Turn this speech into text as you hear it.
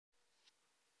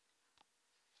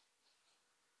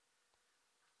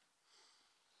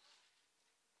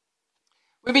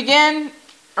We begin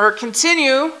or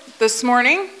continue this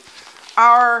morning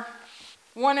our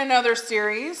One Another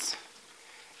series.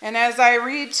 And as I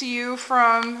read to you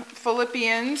from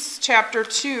Philippians chapter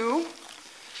 2,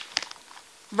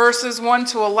 verses 1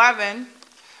 to 11,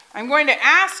 I'm going to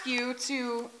ask you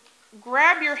to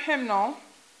grab your hymnal,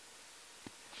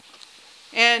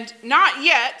 and not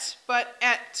yet, but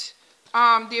at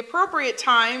the appropriate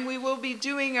time, we will be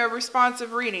doing a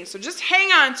responsive reading. So just hang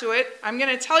on to it. I'm going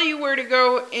to tell you where to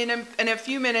go in a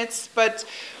few minutes, but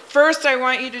first I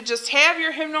want you to just have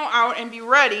your hymnal out and be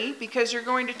ready, because you're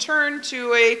going to turn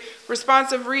to a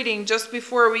responsive reading just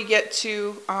before we get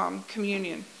to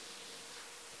communion.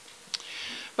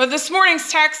 But this morning's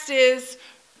text is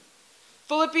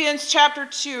Philippians chapter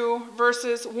 2,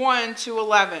 verses 1 to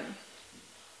 11.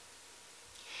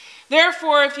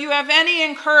 Therefore, if you have any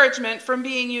encouragement from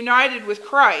being united with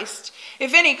Christ,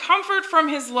 if any comfort from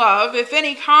his love, if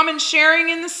any common sharing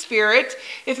in the Spirit,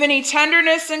 if any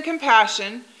tenderness and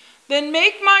compassion, then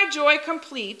make my joy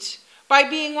complete by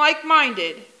being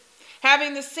like-minded,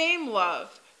 having the same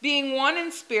love, being one in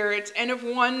spirit and of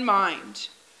one mind.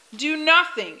 Do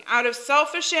nothing out of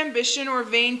selfish ambition or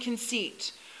vain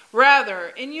conceit. Rather,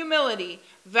 in humility,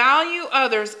 value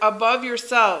others above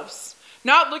yourselves,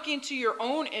 not looking to your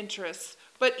own interests,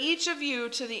 but each of you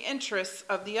to the interests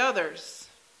of the others.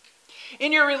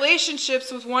 In your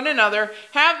relationships with one another,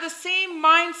 have the same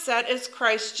mindset as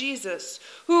Christ Jesus,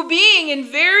 who being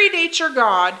in very nature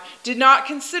God, did not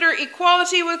consider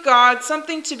equality with God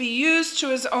something to be used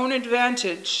to his own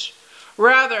advantage.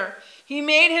 Rather, he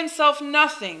made himself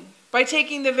nothing by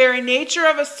taking the very nature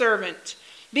of a servant,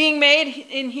 being made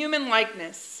in human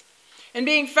likeness. And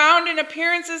being found in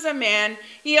appearance as a man,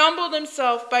 he humbled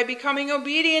himself by becoming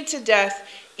obedient to death,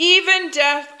 even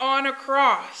death on a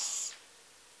cross.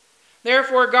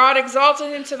 Therefore God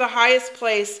exalted him to the highest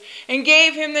place and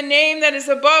gave him the name that is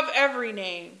above every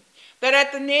name, that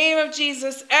at the name of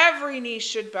Jesus every knee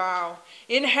should bow,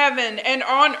 in heaven and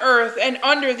on earth and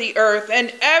under the earth,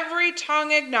 and every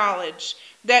tongue acknowledge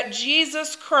that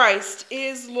Jesus Christ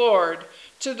is Lord,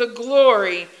 to the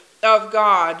glory of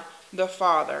God the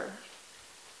Father.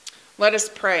 Let us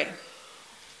pray.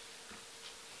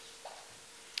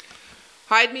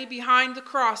 Hide me behind the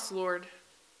cross, Lord.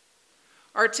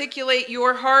 Articulate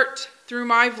your heart through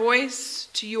my voice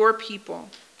to your people.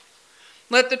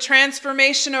 Let the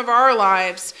transformation of our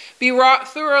lives be wrought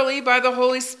thoroughly by the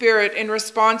Holy Spirit in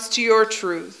response to your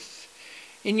truth.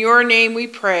 In your name we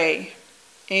pray.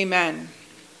 Amen.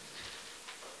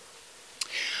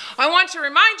 I want to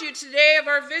remind you today of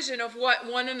our vision of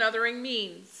what one anothering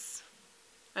means.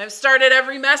 I've started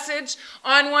every message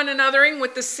on one anothering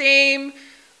with the same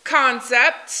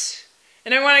concept,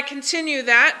 and I want to continue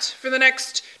that for the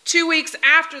next 2 weeks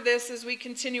after this as we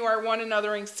continue our one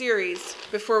anothering series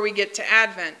before we get to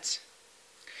Advent.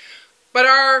 But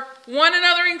our one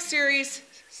anothering series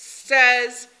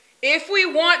says, if we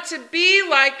want to be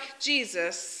like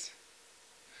Jesus,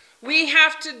 we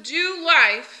have to do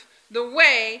life the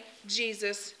way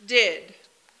Jesus did.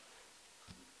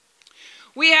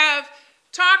 We have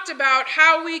talked about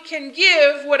how we can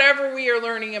give whatever we are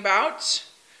learning about.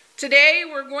 Today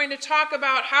we're going to talk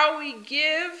about how we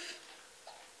give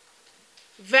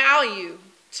value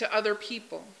to other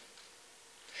people.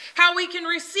 How we can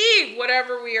receive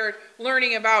whatever we are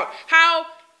learning about. How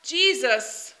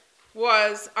Jesus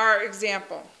was our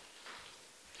example.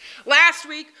 Last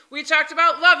week we talked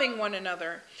about loving one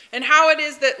another and how it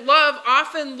is that love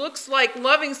often looks like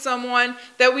loving someone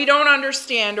that we don't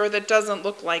understand or that doesn't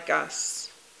look like us.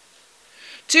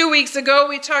 2 weeks ago,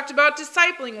 we talked about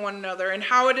discipling one another and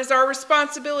how it is our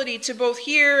responsibility to both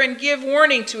hear and give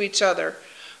warning to each other,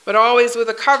 but always with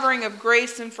a covering of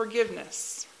grace and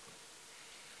forgiveness.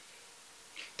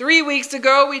 3 weeks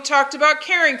ago, we talked about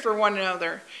caring for one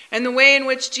another and the way in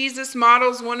which Jesus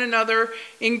models one another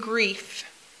in grief.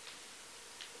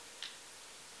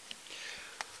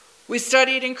 We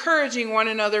studied encouraging one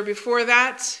another before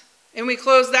that, and we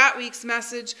closed that week's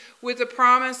message with a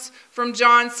promise from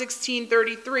John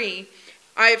 16:33.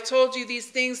 I have told you these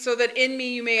things so that in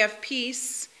me you may have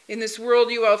peace. In this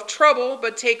world you will have trouble,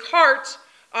 but take heart,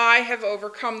 I have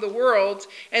overcome the world.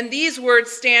 And these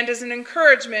words stand as an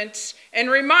encouragement and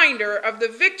reminder of the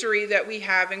victory that we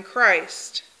have in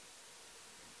Christ.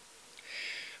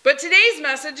 But today's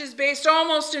message is based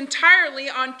almost entirely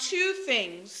on two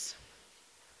things: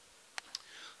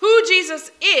 who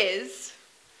Jesus is,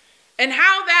 and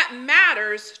how that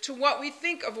matters to what we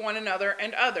think of one another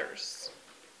and others.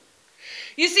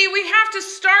 You see, we have to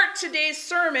start today's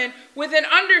sermon with an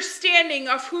understanding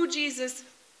of who Jesus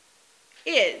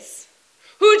is,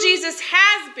 who Jesus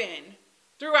has been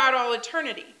throughout all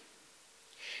eternity.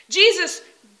 Jesus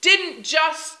didn't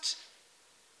just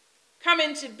come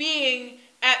into being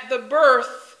at the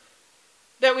birth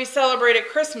that we celebrate at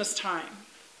Christmas time.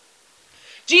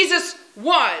 Jesus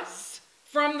was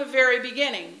from the very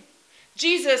beginning.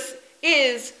 Jesus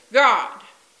is God.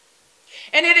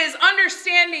 And it is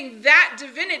understanding that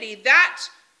divinity, that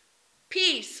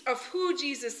piece of who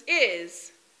Jesus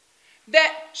is,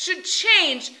 that should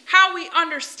change how we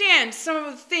understand some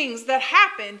of the things that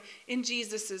happened in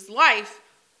Jesus' life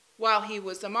while he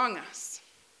was among us.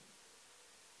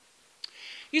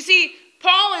 You see,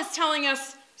 Paul is telling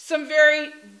us some very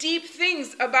deep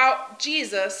things about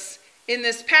Jesus in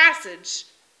this passage.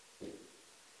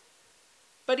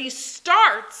 But he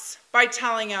starts by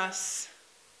telling us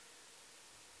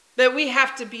that we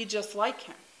have to be just like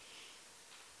him.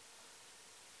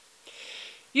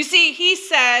 You see, he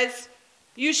says,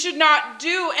 you should not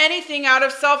do anything out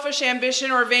of selfish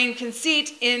ambition or vain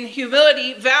conceit. In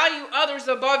humility, value others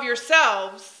above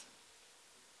yourselves.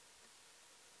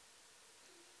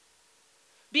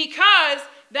 Because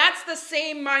that's the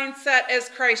same mindset as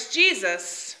Christ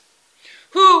Jesus,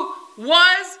 who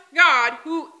was God,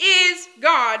 who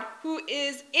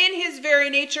is in his very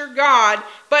nature God,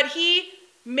 but he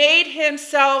made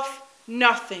himself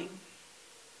nothing.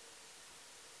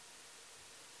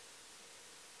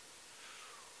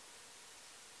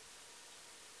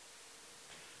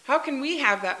 How can we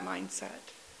have that mindset?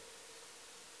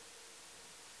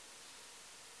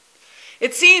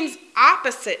 It seems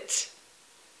opposite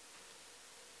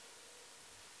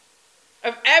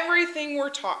of everything we're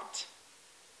taught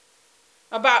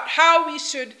about how we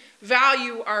should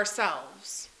value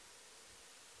ourselves.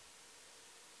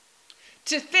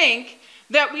 To think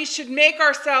that we should make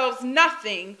ourselves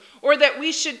nothing, or that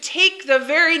we should take the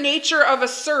very nature of a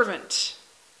servant.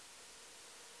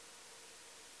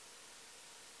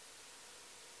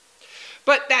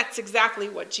 But that's exactly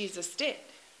what Jesus did.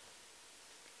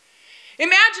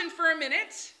 Imagine for a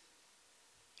minute,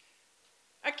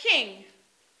 a king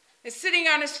is sitting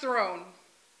on his throne.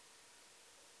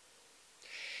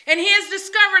 And he has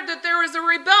discovered that there is a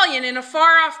rebellion in a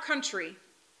far-off country.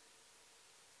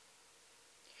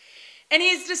 And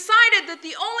he's decided that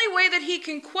the only way that he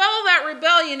can quell that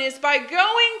rebellion is by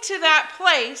going to that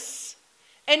place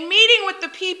and meeting with the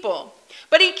people.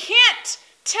 But he can't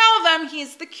tell them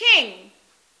he's the king.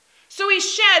 So he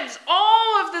sheds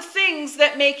all of the things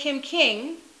that make him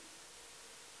king.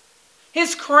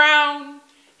 His crown,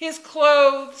 his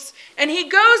clothes, and he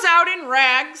goes out in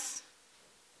rags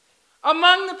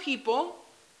among the people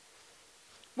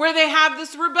where they have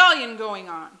this rebellion going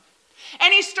on.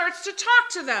 And he starts to talk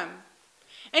to them.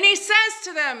 And he says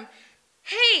to them,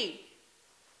 hey,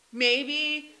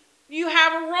 maybe you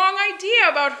have a wrong idea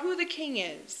about who the king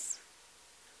is.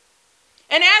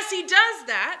 And as he does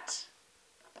that,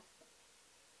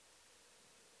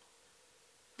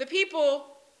 the people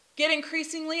get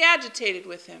increasingly agitated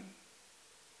with him.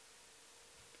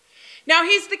 Now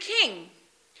he's the king.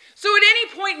 So at any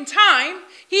point in time,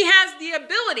 he has the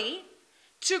ability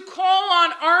to call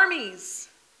on armies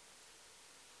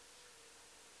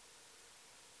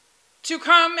to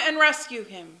come and rescue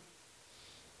him.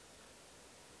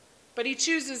 But he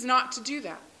chooses not to do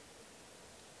that.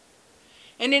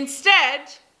 And instead,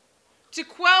 to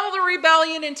quell the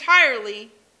rebellion entirely,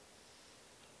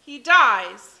 he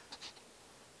dies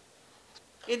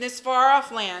in this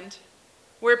far-off land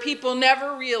where people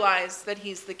never realize that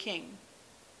he's the king.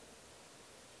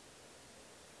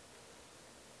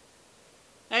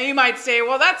 Now you might say,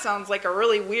 well, that sounds like a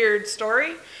really weird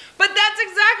story. But that's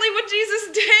exactly what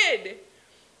Jesus did.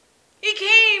 He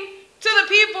came to the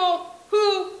people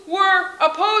who were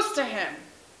opposed to him.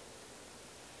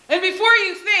 And before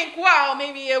you think, well,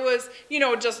 maybe it was,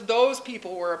 just those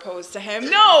people were opposed to him.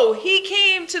 No, he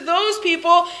came to those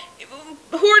people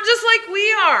who are just like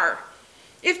we are.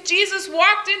 If Jesus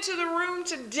walked into the room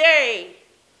today,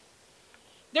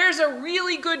 there's a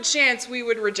really good chance we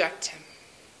would reject him.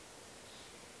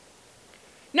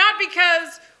 Not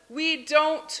because we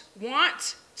don't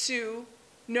want to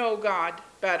know God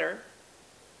better,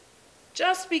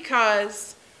 just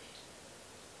because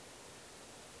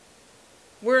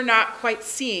we're not quite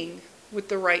seeing with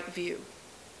the right view.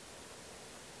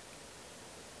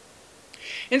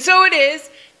 And so it is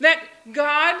that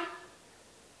God,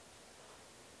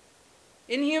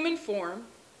 in human form,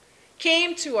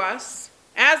 came to us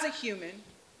as a human,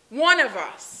 one of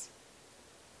us.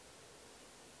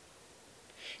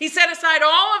 He set aside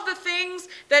all of the things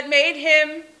that made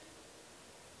him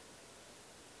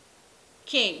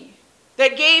king,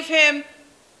 that gave him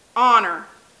honor,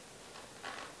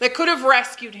 that could have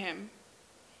rescued him.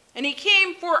 And he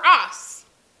came for us.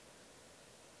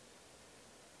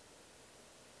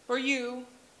 or you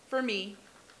for me.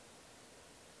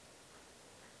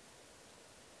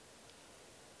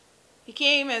 He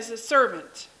came as a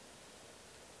servant.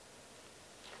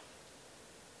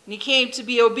 And he came to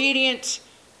be obedient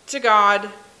to God,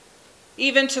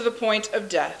 even to the point of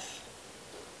death.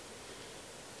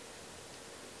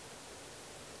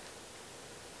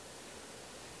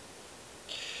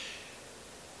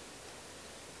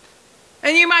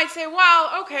 And you might say,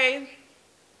 well, okay,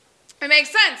 it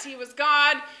makes sense. He was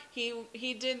God. He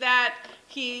did that.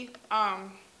 He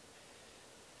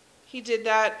did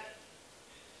that.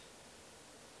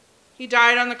 He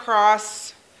died on the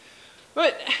cross.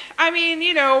 But, I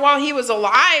mean, while he was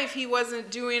alive, he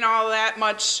wasn't doing all that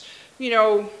much,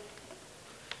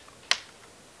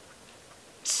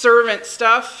 servant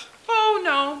stuff. Oh,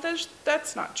 no,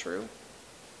 that's not true.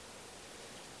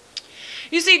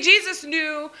 You see, Jesus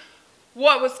knew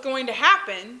what was going to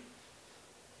happen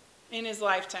in his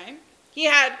lifetime. He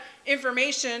had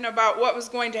information about what was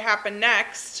going to happen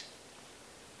next.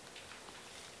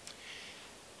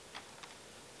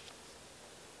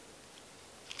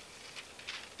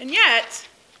 And yet,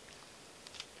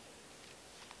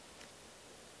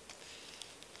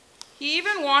 he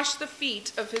even washed the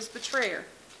feet of his betrayer.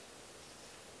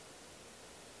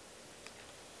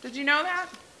 Did you know that?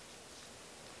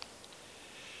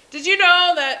 Did you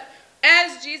know that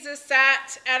as Jesus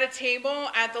sat at a table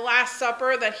at the Last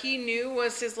Supper that he knew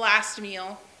was his last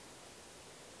meal,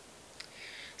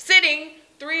 sitting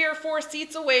 3 or 4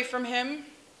 seats away from him,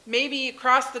 maybe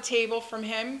across the table from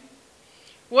him,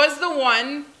 was the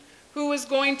one who was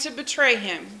going to betray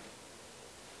him,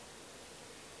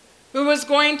 who was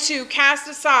going to cast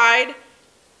aside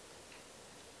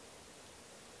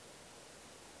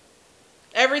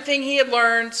everything he had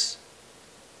learned,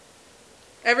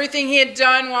 everything he had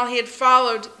done while he had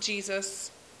followed Jesus,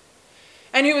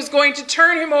 and he was going to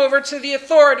turn him over to the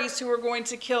authorities who were going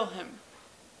to kill him.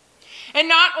 And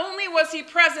not only was he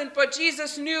present, but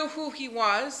Jesus knew who he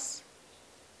was,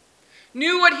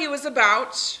 knew what he was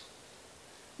about,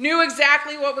 knew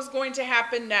exactly what was going to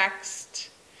happen next.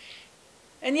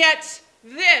 And yet,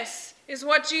 this is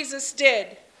what Jesus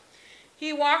did.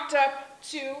 He walked up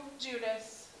to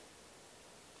Judas.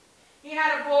 He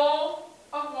had a bowl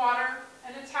of water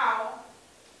and a towel.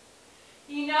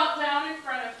 He knelt down in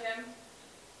front of him.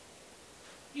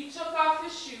 He took off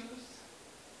his shoes,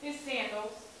 his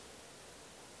sandals,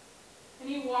 and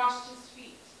he washed his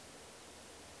feet.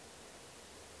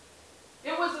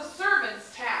 It was a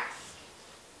servant's task.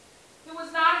 It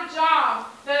was not a job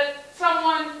that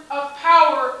someone of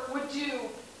power would do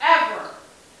ever.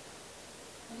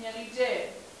 And yet he did.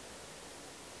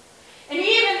 And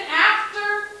even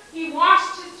after he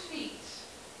washed his feet,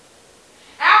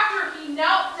 after he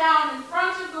knelt down in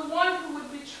front of the one who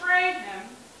would betray him,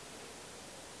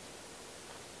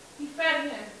 he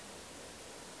fed him.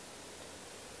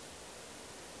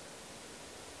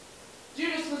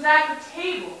 Judas was at the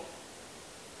table.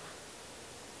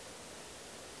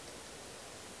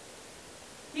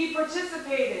 He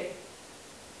participated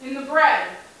in the bread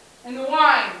and the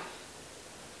wine.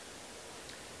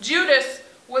 Judas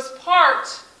was part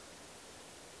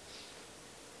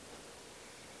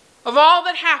of all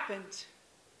that happened.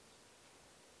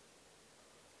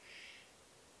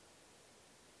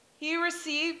 He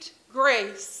received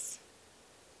grace.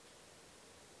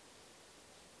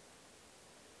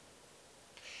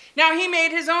 Now, he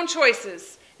made his own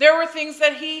choices. There were things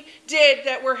that he did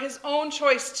that were his own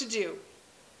choice to do.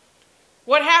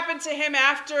 What happened to him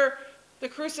after the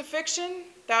crucifixion?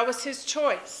 That was his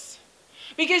choice.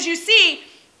 Because you see,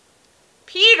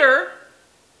 Peter,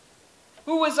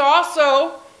 who was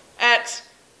also at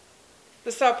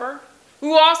the supper,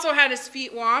 who also had his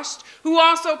feet washed, who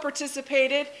also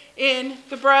participated in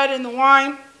the bread and the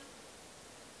wine,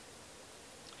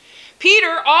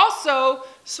 Peter also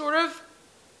sort of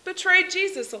betrayed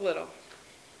Jesus a little.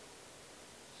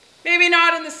 Maybe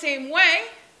not in the same way,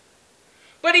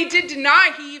 but he did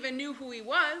deny he even knew who he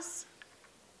was.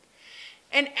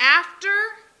 And after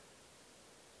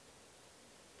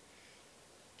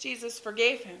Jesus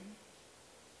forgave him,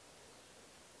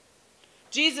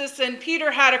 Jesus and Peter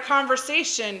had a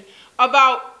conversation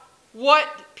about what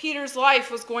Peter's life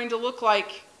was going to look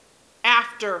like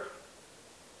after.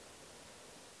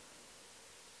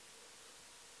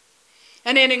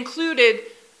 And it included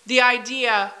the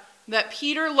idea that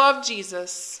Peter loved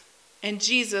Jesus and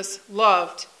Jesus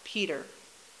loved Peter.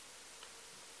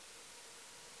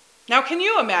 Now, can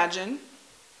you imagine,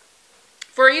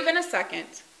 for even a second,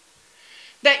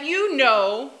 that you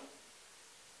know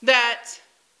that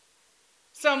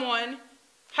someone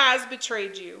has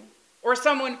betrayed you, or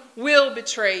someone will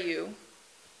betray you,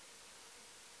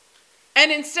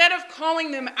 And instead of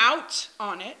calling them out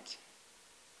on it,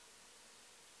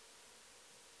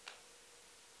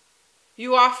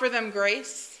 you offer them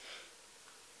grace.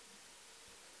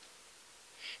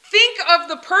 Think of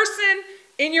the person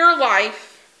in your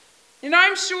life, and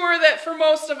I'm sure that for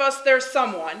most of us there's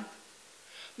someone,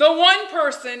 the one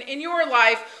person in your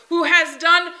life who has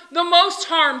done the most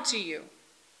harm to you,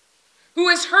 who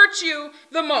has hurt you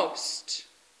the most.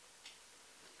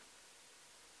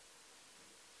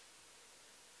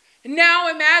 And now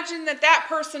imagine that that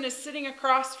person is sitting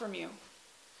across from you.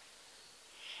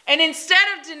 And instead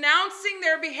of denouncing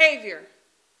their behavior,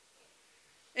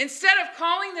 instead of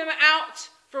calling them out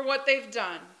for what they've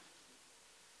done,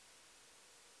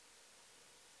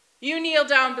 you kneel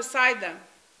down beside them.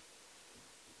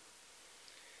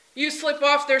 You slip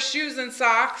off their shoes and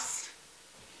socks,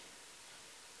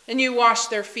 and you wash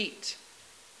their feet.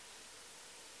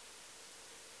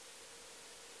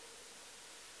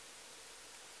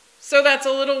 So that's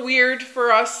a little weird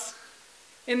for us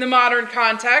in the modern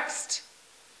context.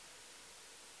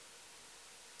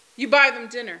 You buy them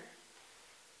dinner.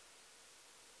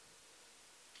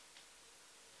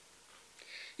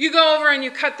 You go over and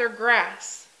you cut their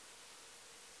grass.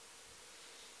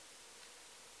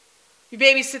 You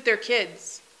babysit their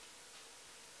kids.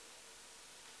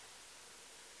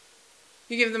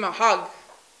 You give them a hug.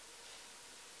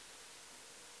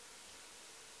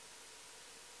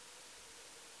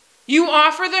 You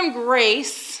offer them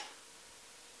grace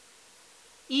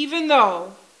even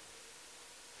though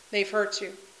they've hurt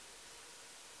you.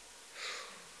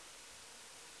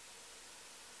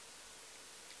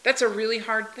 That's a really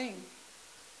hard thing.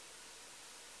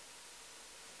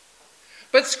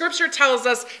 But Scripture tells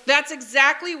us that's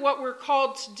exactly what we're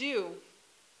called to do.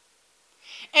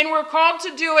 And we're called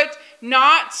to do it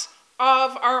not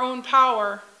of our own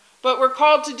power, but we're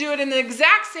called to do it in the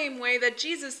exact same way that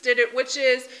Jesus did it, which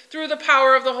is through the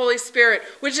power of the Holy Spirit,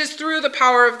 which is through the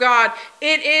power of God.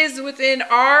 It is within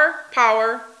our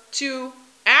power to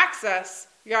access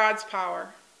God's power.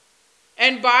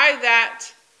 And by that,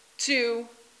 to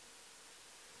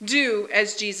do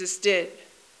as Jesus did.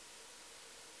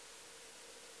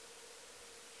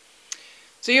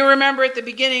 So you remember at the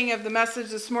beginning of the message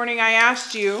this morning, I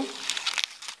asked you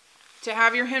to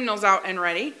have your hymnals out and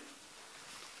ready.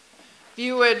 If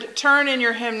you would turn in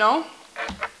your hymnal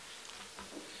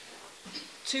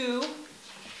to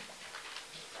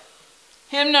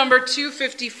hymn number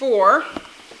 254.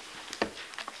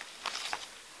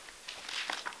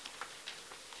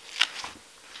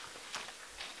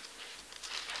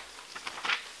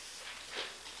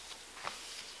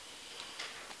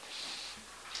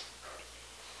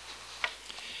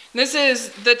 This is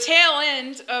the tail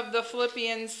end of the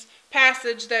Philippians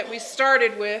passage that we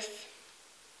started with.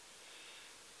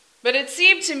 But it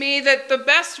seemed to me that the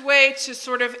best way to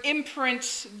sort of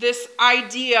imprint this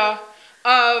idea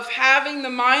of having the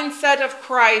mindset of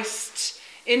Christ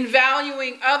in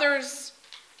valuing others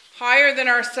higher than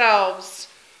ourselves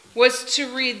was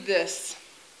to read this.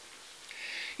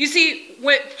 You see,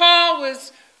 when Paul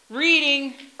was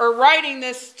reading or writing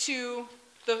this to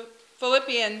the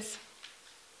Philippians,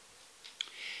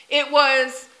 it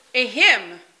was a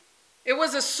hymn. It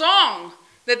was a song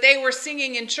that they were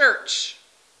singing in church.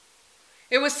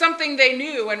 It was something they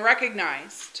knew and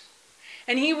recognized.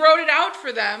 And he wrote it out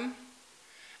for them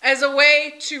as a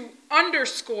way to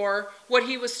underscore what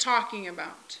he was talking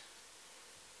about.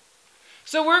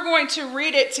 So we're going to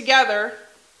read it together.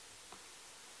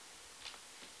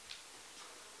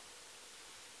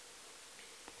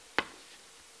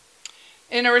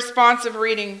 In a responsive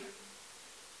reading,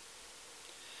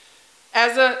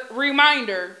 as a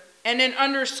reminder and an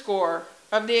underscore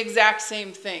of the exact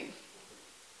same thing.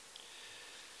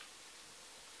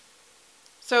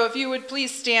 So if you would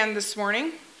please stand this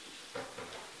morning.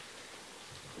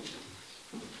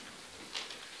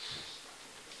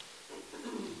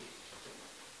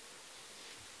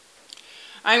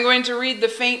 I'm going to read the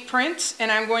faint print,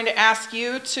 and I'm going to ask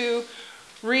you to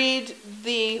read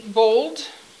the bold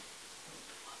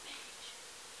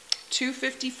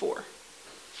 254.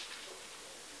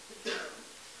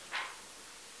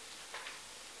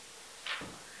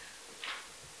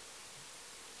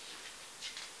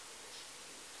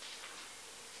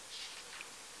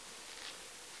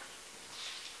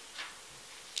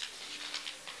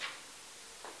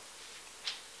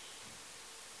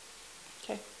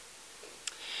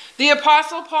 The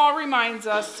Apostle Paul reminds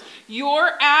us,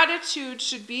 your attitude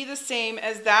should be the same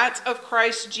as that of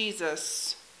Christ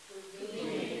Jesus.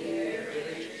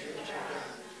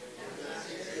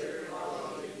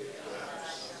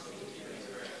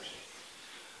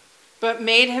 But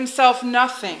made himself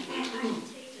nothing.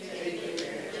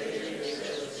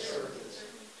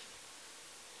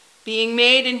 being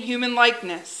made in human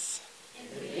likeness,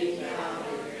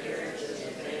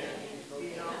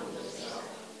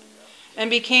 and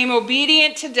became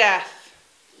obedient to death.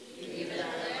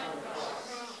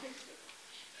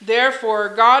 Therefore,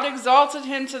 God exalted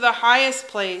him to the highest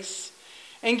place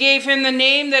and gave him the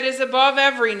name that is above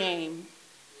every name.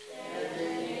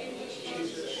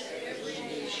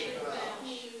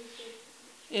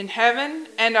 In heaven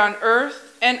and on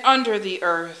earth and under the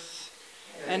earth,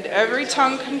 and every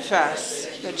tongue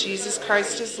confess that Jesus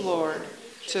Christ is Lord,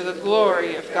 to the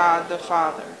glory of God the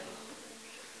Father.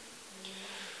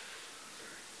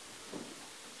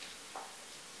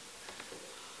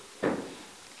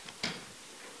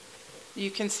 You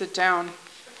can sit down.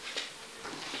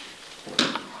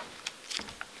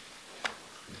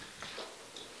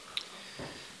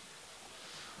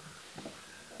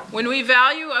 When we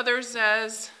value others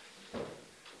as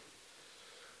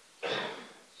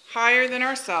higher than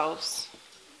ourselves,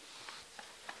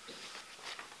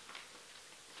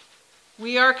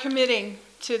 we are committing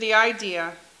to the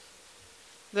idea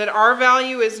that our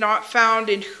value is not found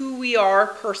in who we are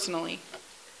personally,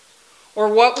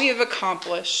 or what we have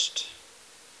accomplished,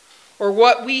 or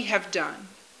what we have done,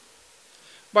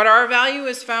 but our value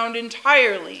is found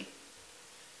entirely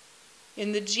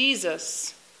in the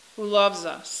Jesus who loves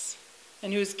us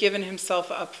and who has given himself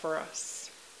up for us.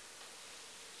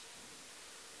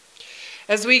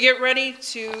 As we get ready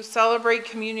to celebrate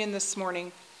communion this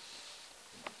morning,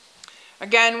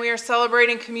 again, we are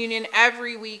celebrating communion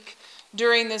every week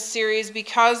during this series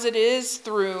because it is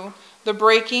through the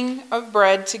breaking of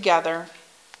bread together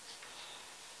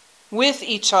with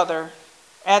each other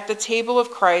at the table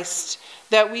of Christ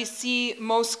that we see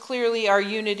most clearly our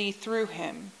unity through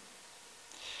him.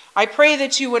 I pray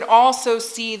that you would also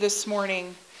see this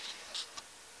morning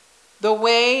the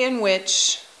way in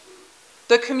which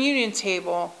the communion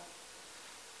table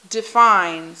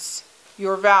defines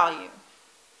your value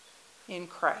in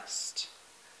Christ.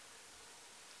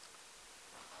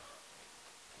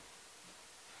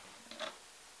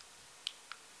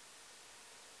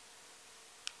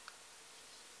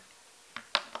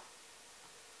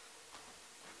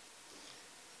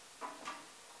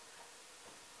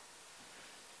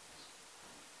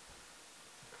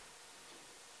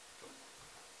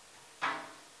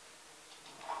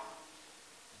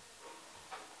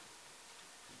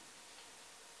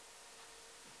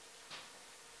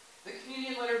 The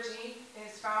communion liturgy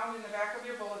is found in the back of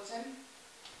your bulletin.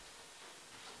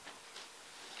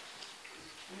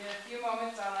 And in a few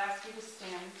moments, I'll ask you to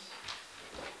stand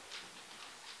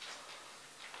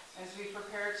as we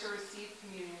prepare to receive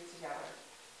communion together.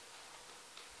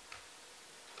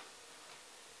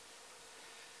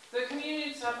 The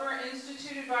communion supper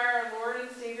instituted by our Lord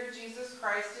and Savior Jesus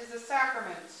Christ is a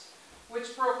sacrament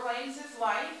which proclaims his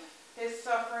life, his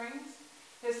sufferings,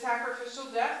 his sacrificial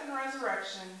death and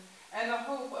resurrection, and the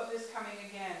hope of his coming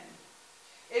again.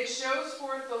 It shows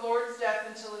forth the Lord's death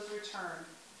until his return.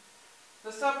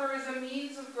 The supper is a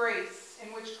means of grace in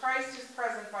which Christ is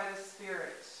present by the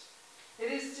Spirit. It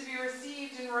is to be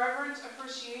received in reverent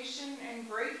appreciation and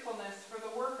gratefulness for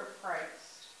the work of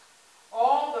Christ.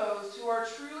 All those who are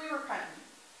truly repentant,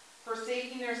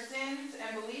 forsaking their sins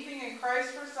and believing in Christ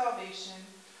for salvation,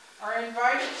 are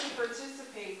invited to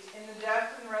participate in the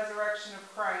death and resurrection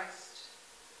of Christ.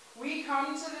 We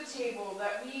come to the table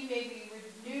that we may be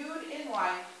renewed in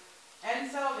life and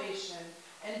salvation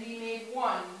and be made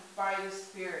one by the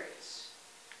Spirit.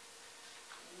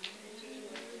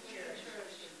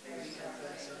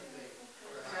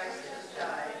 Christ has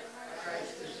died,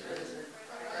 Christ is risen,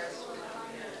 Christ will come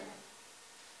again.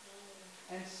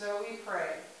 And so we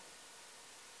pray.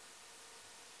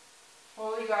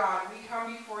 Holy God, we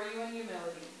come before you in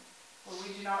humility, for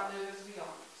we do not live as we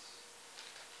ought.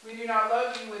 We do not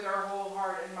love you with our whole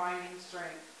heart and mind and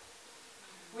strength.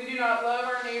 We do not love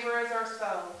our neighbor as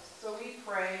ourselves, so we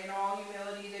pray in all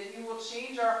humility that you will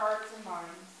change our hearts and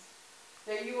minds,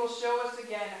 that you will show us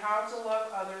again how to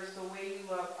love others the way you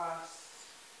love us,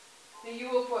 that you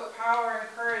will put power and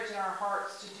courage in our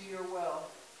hearts to do your will.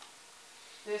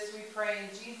 This we pray in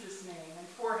Jesus' name and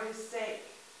for his sake,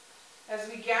 as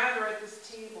we gather at this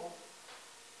table,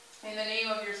 in the name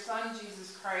of your Son,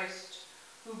 Jesus Christ,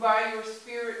 who by your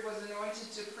Spirit was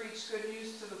anointed to preach good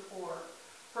news to the poor,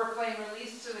 proclaim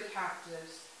release to the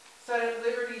captives, set at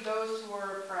liberty those who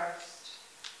are oppressed.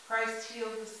 Christ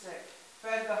healed the sick,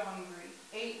 fed the hungry,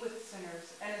 ate with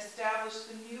sinners, and established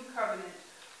the new covenant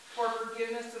for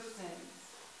forgiveness of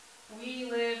sins.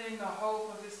 We live in the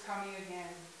hope of his coming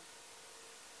again.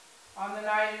 On the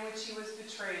night in which he was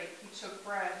betrayed, he took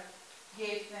bread,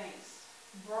 gave thanks,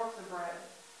 broke the bread,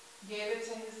 gave it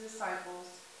to his disciples,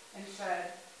 and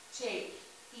said, Take,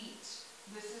 eat.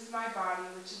 This is my body,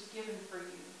 which is given for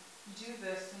you. Do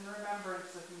this in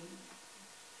remembrance of me.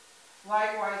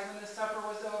 Likewise, when the supper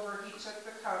was over, he took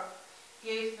the cup,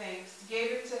 gave thanks,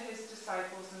 gave it to his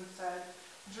disciples, and said,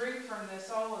 Drink from this,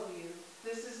 all of you.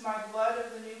 This is my blood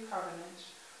of the new covenant,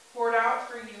 poured out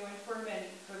for you and for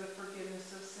many for the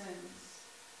forgiveness of sins.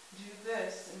 Do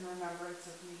this in remembrance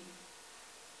of me.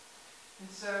 And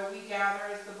so we gather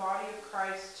as the body of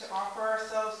Christ to offer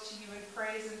ourselves to you in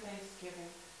praise and thanksgiving.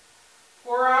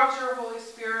 Pour out your Holy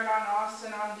Spirit on us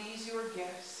and on these your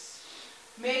gifts.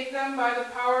 Make them by the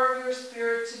power of your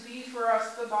Spirit to be for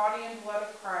us the body and blood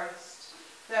of Christ,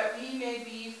 that we may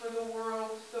be for the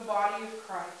world the body of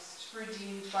Christ,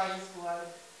 redeemed by his blood.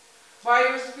 By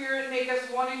your Spirit make us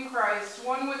one in Christ,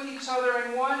 one with each other,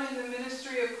 and one in the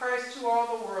ministry of Christ to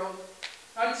all the world,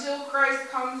 until Christ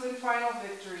comes in final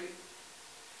victory.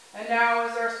 And now,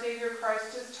 as our Savior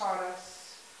Christ has taught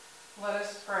us, let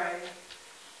us pray.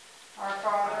 Our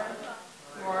Father,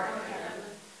 who art in heaven,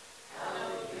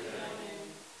 hallowed be thy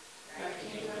name. Thy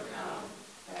kingdom come,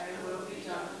 thy will be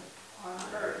done, on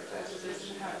earth as it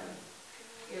is in heaven.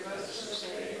 Give us this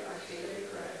day our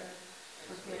daily bread.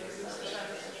 Forgive us our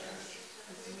trespasses,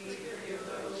 as we forgive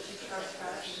those who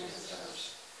trespass against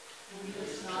us. Lead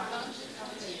us not into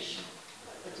temptation,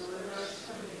 but deliver us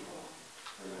from evil.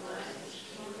 For yours is the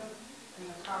kingdom, and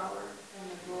the power, and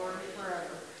the glory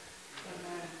forever.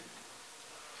 Amen.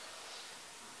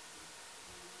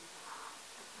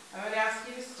 I would ask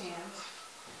you to stand.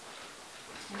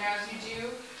 And as you do,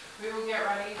 we will get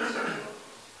ready to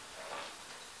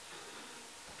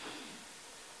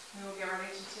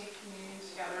take communion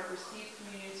together, receive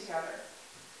communion together.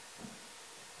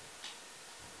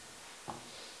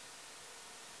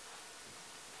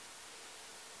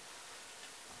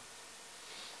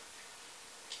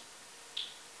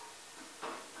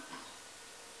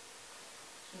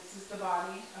 This is the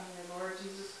body of your Lord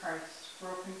Jesus Christ,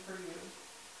 broken for you.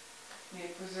 May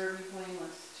it preserve you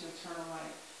blameless to eternal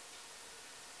life.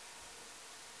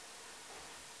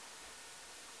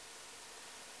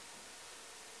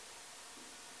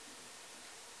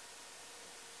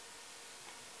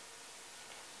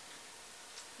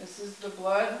 This is the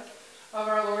blood of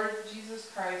our Lord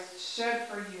Jesus Christ, shed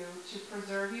for you to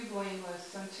preserve you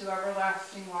blameless unto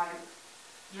everlasting life.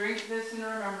 Drink this in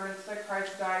remembrance that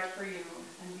Christ died for you,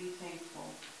 and be thankful.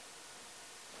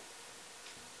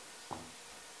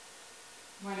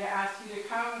 I'm going to ask you to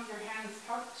come with your hands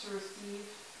cupped to receive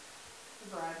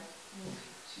the bread and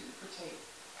to partake.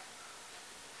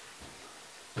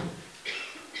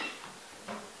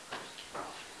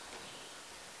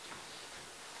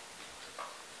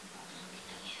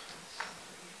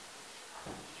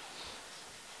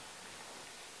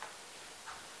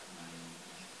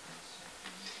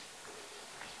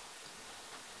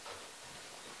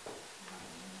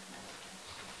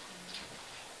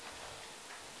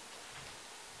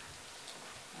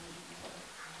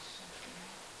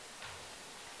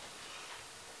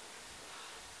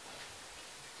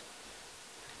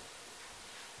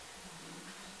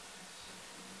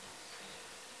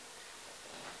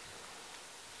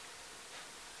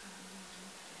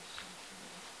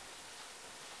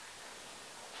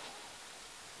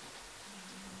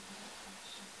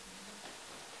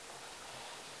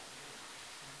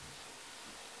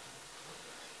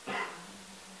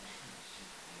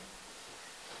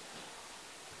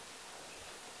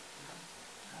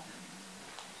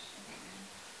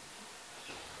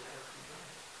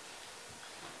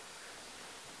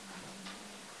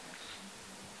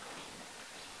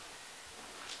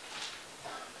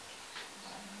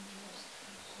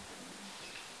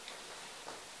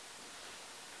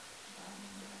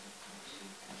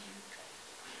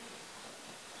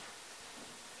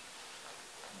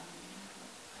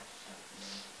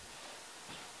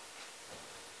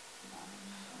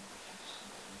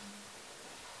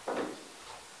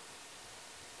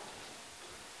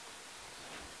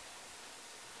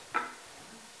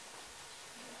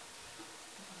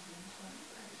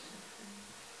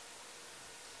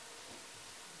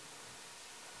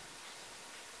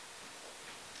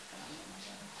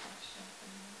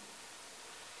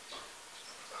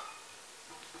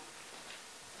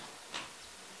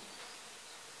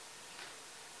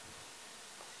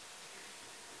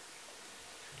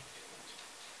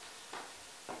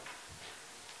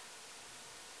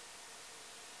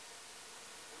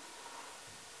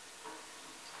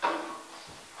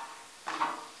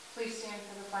 Please stand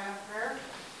for the final prayer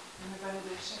and the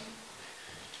benediction.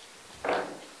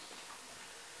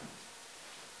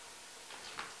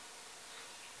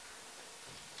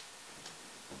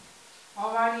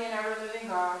 Almighty and ever-living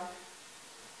God,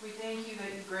 we thank you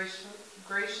that you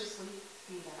graciously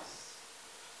feed us.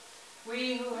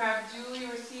 We who have duly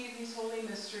received these holy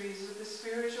mysteries with the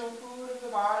spiritual food of the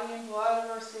body and blood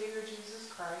of our Savior Jesus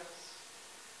Christ,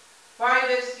 by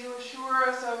this you assure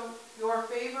us of your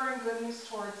favor and goodness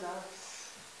towards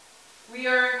us. We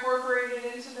are incorporated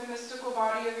into the mystical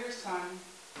body of your Son,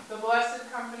 the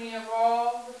blessed company of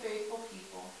all the faithful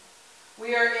people.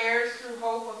 We are heirs through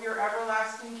hope of your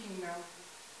everlasting kingdom.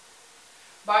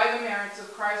 By the merits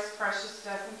of Christ's precious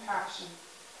death and passion,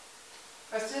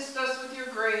 assist us with your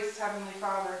grace, Heavenly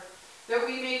Father, that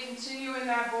we may continue in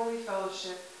that holy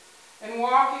fellowship and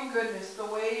walk in goodness the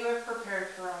way you have prepared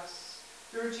for us,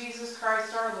 through Jesus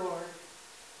Christ our Lord,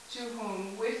 to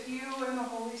whom, with you and the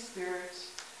Holy Spirit,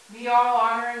 be all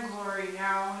honor and glory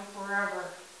now and forever.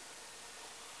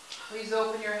 Please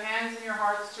open your hands and your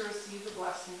hearts to receive the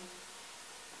blessing.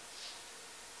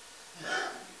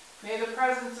 May the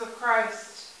presence of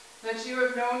Christ that you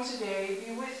have known today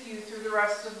be with you through the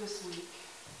rest of this week.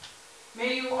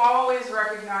 May you always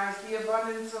recognize the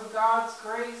abundance of God's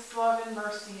grace, love, and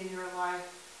mercy in your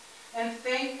life, and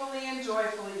thankfully and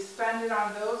joyfully spend it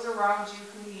on those around you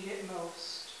who need it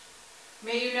most.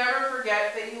 May you never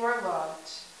forget that you are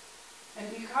loved, and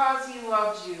because he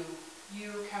loved you,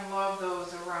 you can love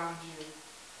those around you.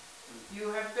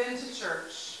 You have been to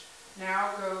church.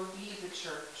 Now go be the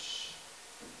church.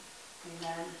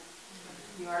 Amen.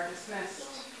 You are dismissed.